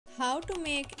How to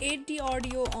make 8D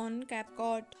audio on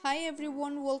Capcut. Hi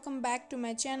everyone, welcome back to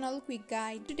my channel Quick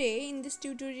Guide. Today in this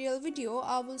tutorial video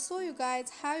I will show you guys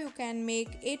how you can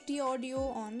make 8D audio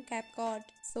on Capcut.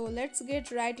 So let's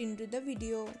get right into the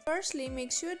video. Firstly,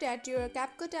 make sure that your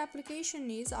Capcut application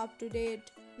is up to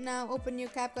date. Now open your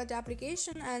Capcut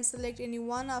application and select any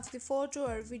one of the photo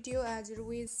or video as your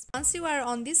wish. Once you are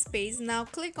on this page, now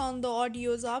click on the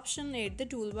audios option at the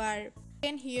toolbar.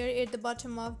 And here at the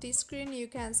bottom of the screen you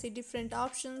can see different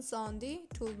options on the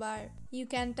toolbar. You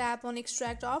can tap on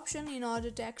extract option in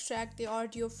order to extract the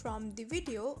audio from the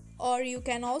video, or you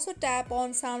can also tap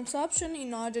on sounds option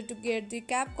in order to get the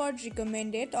Capcut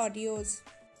recommended audios.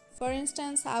 For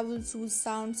instance, I will choose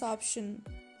sounds option.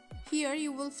 Here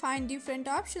you will find different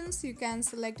options, you can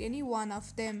select any one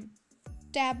of them.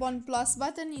 Tap on plus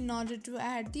button in order to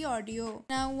add the audio.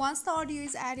 Now once the audio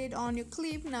is added on your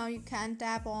clip, now you can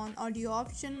tap on audio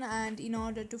option, and in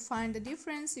order to find the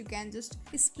difference you can just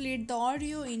split the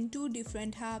audio in two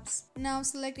different halves. Now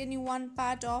select any one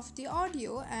part of the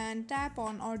audio and tap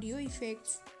on audio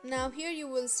effects. Now here you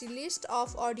will see list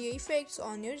of audio effects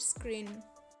on your screen.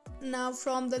 Now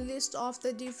from the list of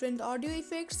the different audio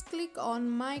effects, click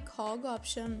on mic hog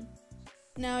option.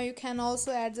 Now you can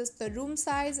also adjust the room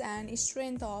size and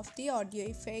strength of the audio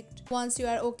effect. Once you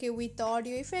are okay with the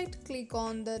audio effect, click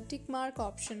on the tick mark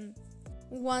option.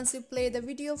 Once you play the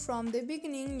video from the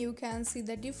beginning, you can see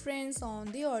the difference on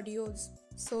the audios.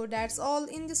 So that's all.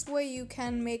 In this way you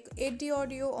can make 8D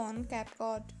audio on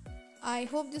Capcut. I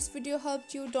hope this video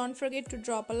helped you. Don't forget to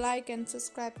drop a like and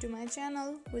subscribe to my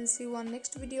channel. We'll see you on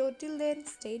next video. Till then,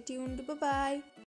 stay tuned. Bye bye.